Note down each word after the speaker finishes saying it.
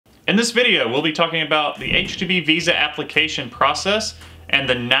In this video, we'll be talking about the H-2B visa application process and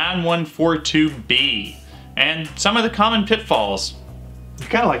the 9142B and some of the common pitfalls. You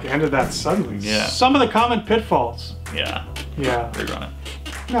kind of like ended that suddenly. Yeah. Some of the common pitfalls. Yeah. Yeah. Rerun it.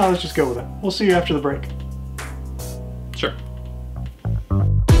 No, let's just go with it. We'll see you after the break. Sure.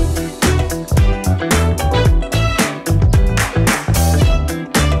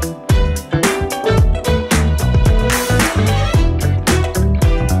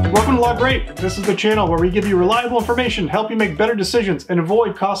 Welcome to Log Rate. This is the channel where we give you reliable information, help you make better decisions, and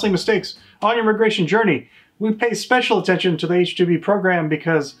avoid costly mistakes on your immigration journey. We pay special attention to the H-2B program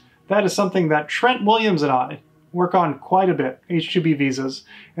because that is something that Trent Williams and I work on quite a bit, H-2B visas.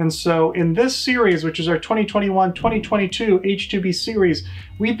 And so in this series, which is our 2021-2022 H-2B series,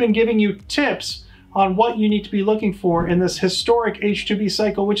 we've been giving you tips on what you need to be looking for in this historic H-2B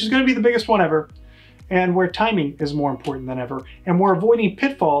cycle, which is going to be the biggest one ever, and where timing is more important than ever, and where avoiding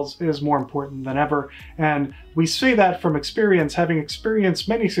pitfalls is more important than ever. And we say that from experience, having experienced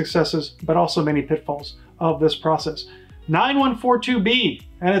many successes, but also many pitfalls of this process. 9142B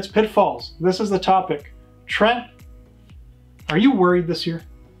and its pitfalls. This is the topic. Trent, are you worried this year?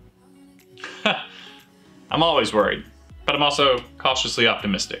 I'm always worried, but I'm also cautiously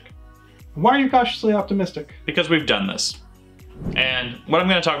optimistic. Why are you cautiously optimistic? Because we've done this. And what I'm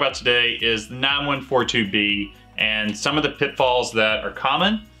going to talk about today is the 9142B and some of the pitfalls that are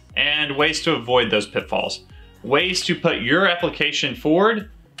common and ways to avoid those pitfalls. Ways to put your application forward,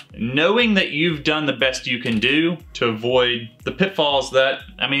 knowing that you've done the best you can do to avoid the pitfalls that,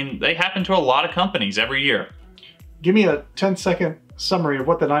 I mean, they happen to a lot of companies every year. Give me a 10-second summary of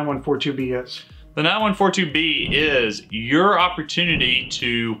what the 9142B is. The 9142B is your opportunity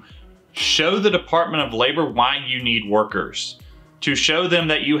to show the Department of Labor why you need workers. To show them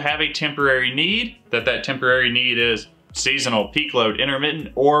that you have a temporary need, that temporary need is seasonal, peak load,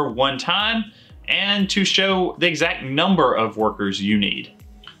 intermittent, or one time, and to show the exact number of workers you need.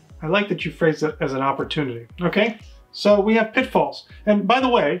 I like that you phrased it as an opportunity. Okay, so we have pitfalls. And by the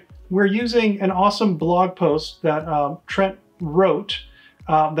way, we're using an awesome blog post that Trent wrote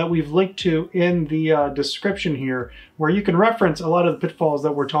that we've linked to in the description here, where you can reference a lot of the pitfalls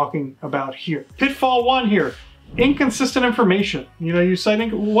that we're talking about here. Pitfall 1 here, inconsistent information. You know, you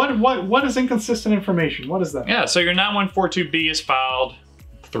citing, what is inconsistent information? What is that? Yeah, so your 9142B is filed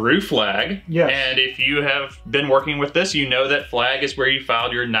through FLAG. Yes. And if you have been working with this, you know that FLAG is where you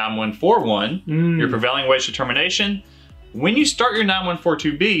filed your 9141, your prevailing wage determination. When you start your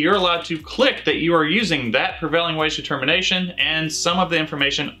 9142B, you're allowed to click that you are using that prevailing wage determination, and some of the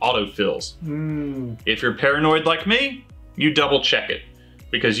information autofills. If you're paranoid like me, you double check it,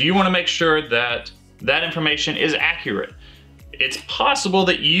 because you want to make sure that that information is accurate. It's possible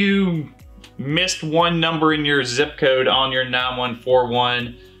that you missed one number in your zip code on your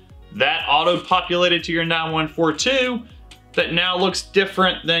 9141, that auto-populated to your 9142, that now looks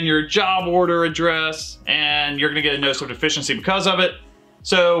different than your job order address, and you're gonna get a notice of deficiency because of it.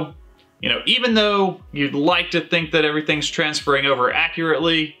 So, you know, even though you'd like to think that everything's transferring over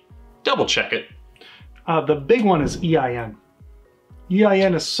accurately, double check it. The big one is EIN.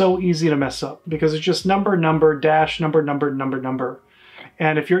 EIN is so easy to mess up because it's just number, number, dash, number, number, number, number.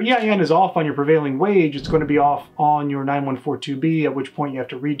 And if your EIN is off on your prevailing wage, it's going to be off on your 9142B, at which point you have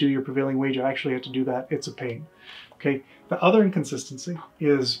to redo your prevailing wage. I actually have to do that. It's a pain. Okay. The other inconsistency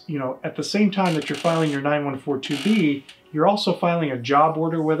is, you know, at the same time that you're filing your 9142B, you're also filing a job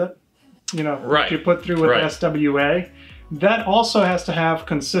order with it, you know, right, that you put through with SWA. That also has to have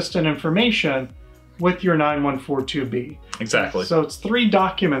consistent information with your 9142B. Exactly. So it's 3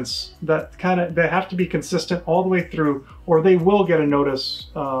 documents that they have to be consistent all the way through, or they will get a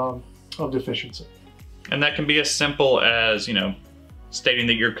notice of deficiency. And that can be as simple as, you know, stating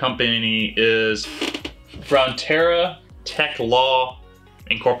that your company is fronteraTECH Law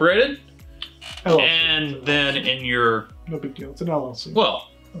Incorporated. LLC. And then in your... No big deal, it's an LLC. Well,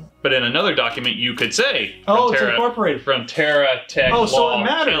 but in another document you could say... Oh, it's incorporated. fronteraTECH Law so it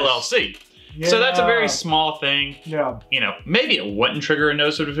matters. LLC. Yeah. So that's a very small thing. Yeah. You know, maybe it wouldn't trigger a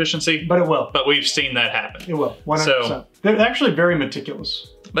notice of deficiency. But it will. But we've seen that happen. It will, 100%. So, they're actually very meticulous.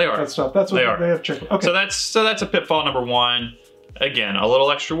 They are. That stuff. That's what they have checked. Okay. So that's a pitfall number 1. Again, a little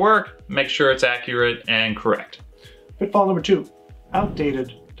extra work. Make sure it's accurate and correct. Pitfall number 2,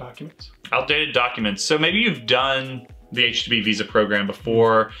 outdated documents. Outdated documents. So maybe you've done the H-2B visa program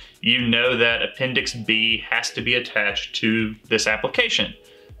before. You know that Appendix B has to be attached to this application.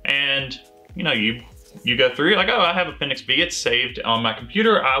 And, you know, you go through, you're like, oh, I have Appendix B, it's saved on my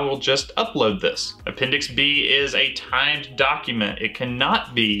computer, I will just upload this. Appendix B is a timed document. It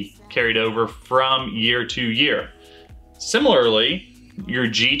cannot be carried over from year to year. Similarly, your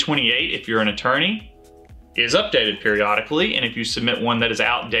G28, if you're an attorney, is updated periodically, and if you submit one that is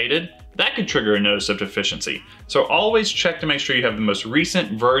outdated, that could trigger a notice of deficiency. So always check to make sure you have the most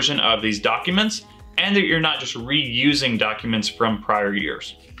recent version of these documents and that you're not just reusing documents from prior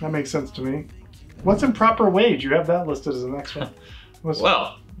years. That makes sense to me. What's improper wage? You have that listed as the next one.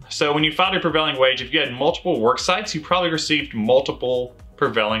 Well, so when you filed your prevailing wage, if you had multiple work sites, you probably received multiple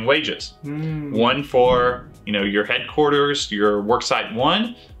prevailing wages. One for your headquarters, your worksite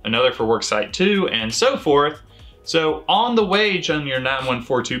 1, another for worksite 2, and so forth. So on the wage on your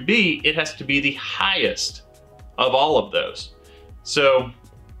 9142B, it has to be the highest of all of those. So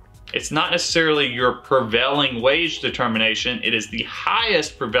it's not necessarily your prevailing wage determination, it is the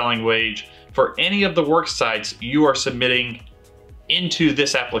highest prevailing wage for any of the work sites you are submitting into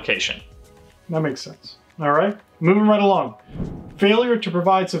this application. That makes sense. All right, moving right along. Failure to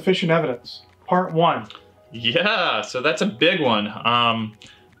provide sufficient evidence, part 1. Yeah, so that's a big one.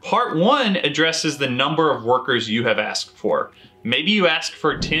 Part 1 addresses the number of workers you have asked for. Maybe you asked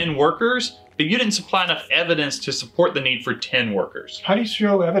for 10 workers, but you didn't supply enough evidence to support the need for 10 workers. How do you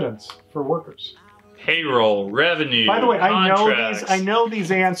show evidence for workers? Payroll, revenue, By the way, contracts. I know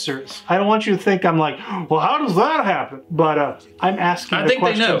these answers. I don't want you to think I'm like, well, how does that happen? But I'm asking the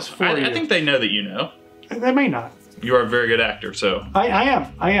questions for you. I think they know that you know. They may not. You are a very good actor, so. I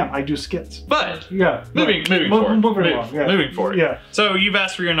am. I do skits. But yeah, moving forward. Moving forward. Yeah. So you've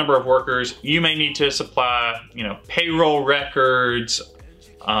asked for your number of workers. You may need to supply, payroll records,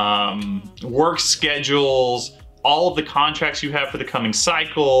 work schedules, all of the contracts you have for the coming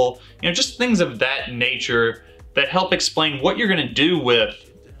cycle, just things of that nature that help explain what you're going to do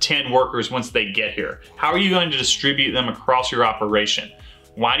with 10 workers once they get here. How are you going to distribute them across your operation?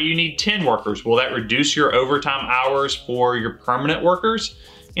 Why do you need 10 workers? Will that reduce your overtime hours for your permanent workers?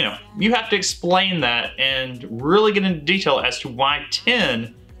 You have to explain that and really get into detail as to why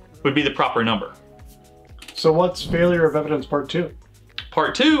 10 would be the proper number. So what's failure of evidence part 2?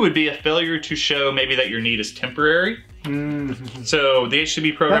 Part 2 would be a failure to show maybe that your need is temporary. So the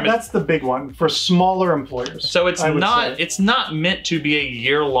H-2B program that's the big one for smaller employers. So it's not meant to be a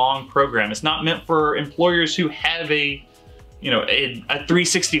year-long program. It's not meant for employers who have a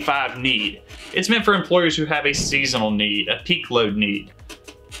 365 need. It's meant for employers who have a seasonal need, a peak load need.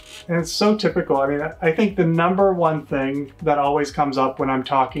 And it's so typical. I mean, I think the number one thing that always comes up when I'm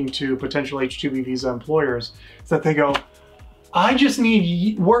talking to potential H-2B visa employers is that they go, I just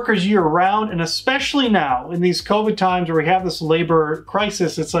need workers year round, and especially now in these COVID times where we have this labor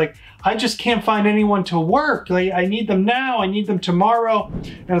crisis, it's like, I just can't find anyone to work. Like, I need them now, I need them tomorrow.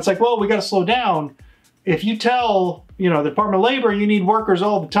 And it's like, well, we got to slow down. If you tell, the Department of Labor you need workers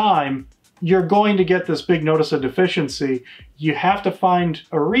all the time, you're going to get this big notice of deficiency. You have to find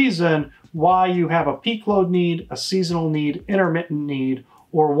a reason why you have a peak load need, a seasonal need, intermittent need,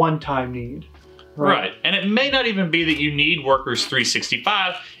 or one-time need. Right. And it may not even be that you need workers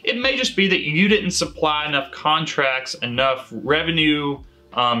 365. It may just be that you didn't supply enough contracts, enough revenue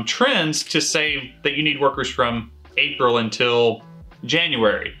trends to say that you need workers from April until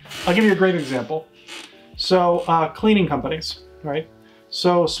January. I'll give you a great example. So cleaning companies, right?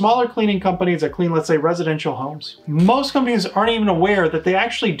 So smaller cleaning companies that clean, let's say, residential homes. Most companies aren't even aware that they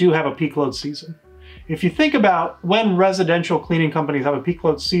actually do have a peak load season. If you think about when residential cleaning companies have a peak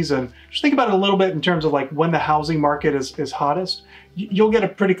load season, just think about it a little bit in terms of like when the housing market is hottest, you'll get a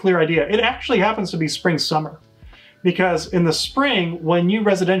pretty clear idea. It actually happens to be spring, summer. Because in the spring, when new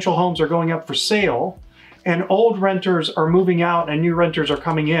residential homes are going up for sale, and old renters are moving out and new renters are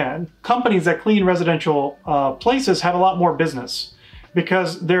coming in, companies that clean residential places have a lot more business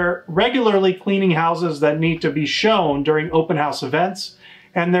because they're regularly cleaning houses that need to be shown during open house events,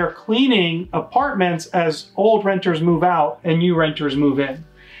 and they're cleaning apartments as old renters move out and new renters move in.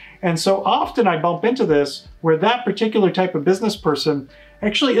 And so often I bump into this where that particular type of business person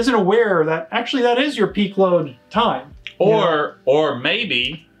actually isn't aware that actually that is your peak load time. Or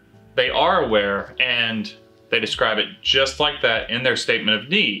maybe they are aware and they describe it just like that in their statement of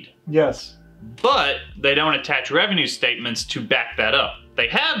need. Yes. But they don't attach revenue statements to back that up. They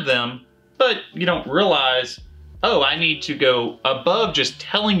have them, but you don't realize, oh, I need to go above just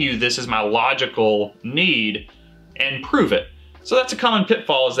telling you this is my logical need and prove it. So that's a common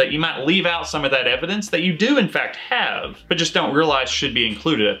pitfall, is that you might leave out some of that evidence that you do in fact have, but just don't realize should be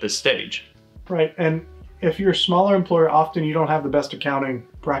included at this stage. Right, and if you're a smaller employer, often you don't have the best accounting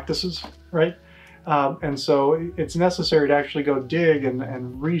practices, right? And so it's necessary to actually go dig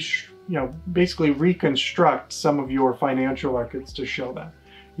and basically reconstruct some of your financial records to show that.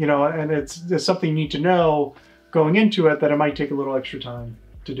 And it's something you need to know going into it, that it might take a little extra time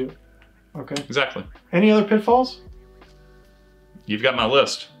to do. Okay. Exactly. Any other pitfalls? You've got my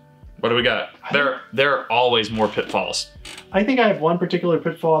list. What do we got? There are always more pitfalls. I think I have one particular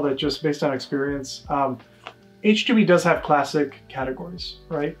pitfall that just based on experience. H-2B does have classic categories,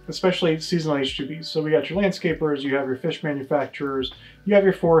 right? Especially seasonal H-2Bs. So we got your landscapers, you have your fish manufacturers, you have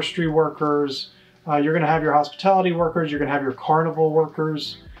your forestry workers, you're gonna have your hospitality workers, you're gonna have your carnival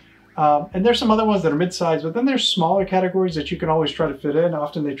workers. And there's some other ones that are mid-sized, but then there's smaller categories that you can always try to fit in.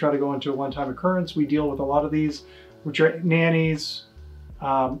 Often they try to go into a one-time occurrence. We deal with a lot of these, which are nannies,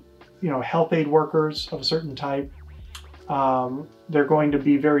 health aid workers of a certain type. They're going to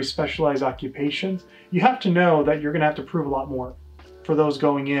be very specialized occupations. You have to know that you're going to have to prove a lot more for those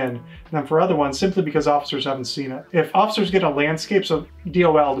going in than for other ones, simply because officers haven't seen it. If officers get a landscape, so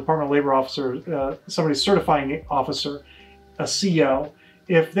DOL, Department of Labor officer, somebody's certifying officer, a CO,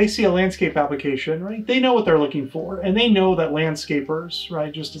 if they see a landscape application, right, they know what they're looking for, and they know that landscapers,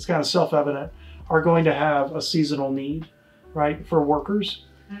 right, just it's kind of self-evident, are going to have a seasonal need, right, for workers.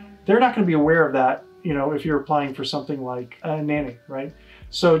 They're not going to be aware of that, if you're applying for something like a nanny, right?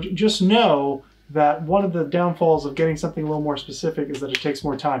 So just know that one of the downfalls of getting something a little more specific is that it takes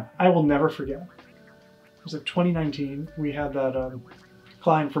more time. I will never forget. It was like 2019. We had that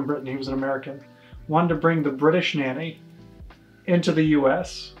client from Britain. He was an American. Wanted to bring the British nanny into the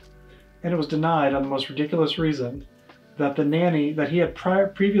US, and it was denied on the most ridiculous reason, that the nanny, that he had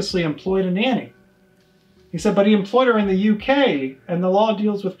previously employed a nanny. He said, but he employed her in the UK, and the law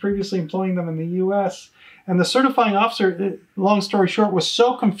deals with previously employing them in the US. And the certifying officer, long story short, was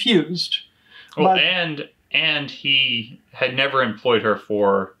so confused. Well, and he had never employed her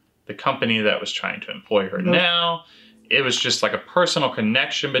for the company that was trying to employ her. No. Now, it was just like a personal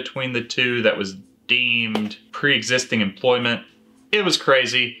connection between the two that was deemed pre-existing employment. It was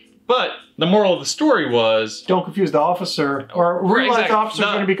crazy. But the moral of the story was... don't confuse the officer, or realize the officer's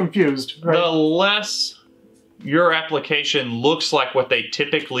going to be confused. Right? The less your application looks like what they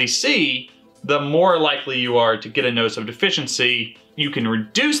typically see, the more likely you are to get a notice of deficiency. You can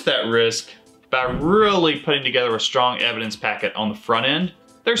reduce that risk by really putting together a strong evidence packet on the front end.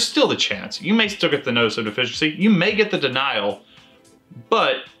 There's still the chance. You may still get the notice of deficiency. You may get the denial,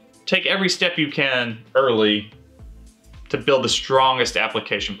 but take every step you can early to build the strongest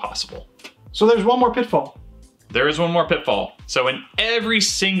application possible. So there's one more pitfall. There is one more pitfall. So in every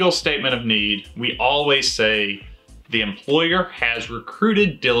single statement of need, we always say the employer has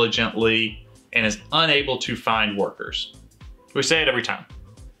recruited diligently and is unable to find workers. We say it every time.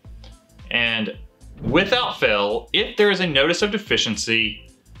 And without fail, if there is a notice of deficiency,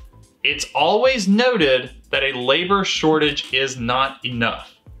 it's always noted that a labor shortage is not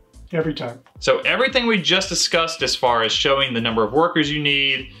enough. Every time. So everything we just discussed as far as showing the number of workers you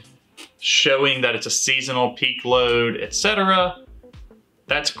need, showing that it's a seasonal peak load, etc.,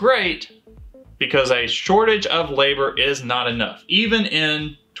 that's great, because a shortage of labor is not enough. Even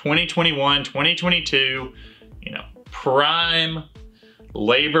in 2021, 2022, prime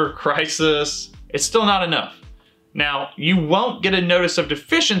labor crisis, it's still not enough. Now, you won't get a notice of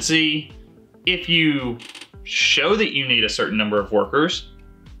deficiency if you show that you need a certain number of workers,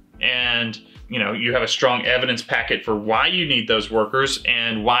 and you have a strong evidence packet for why you need those workers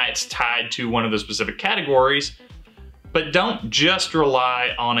and why it's tied to one of the specific categories. But don't just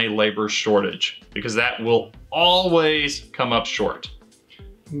rely on a labor shortage, because that will always come up short.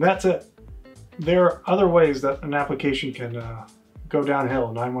 That's it. There are other ways that an application can go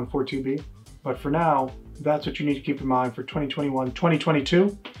downhill, 9142B. But for now, that's what you need to keep in mind for 2021,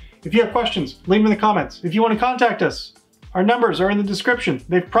 2022. If you have questions, leave them in the comments. If you want to contact us, our numbers are in the description.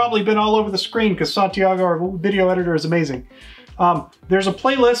 They've probably been all over the screen because Santiago, our video editor, is amazing. There's a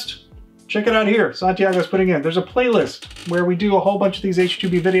playlist. Check it out here. Santiago's putting in. There's a playlist where we do a whole bunch of these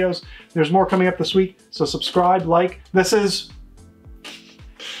H-2B videos. There's more coming up this week, so subscribe, like. This is...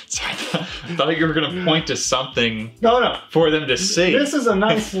 Sorry, I thought you were going to point to something no. for them to see. This is a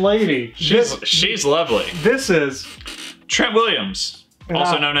nice lady. She's lovely. This is... Trent Williams,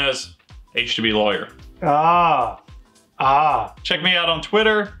 also known as H-2B lawyer. Check me out on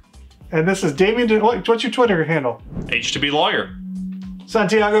Twitter. And this is Damjan. What's your Twitter handle? H-2B lawyer.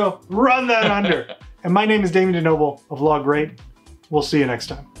 Santiago, run that under. And my name is Damjan Denoble of Log Rate. We'll see you next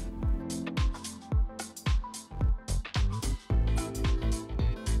time.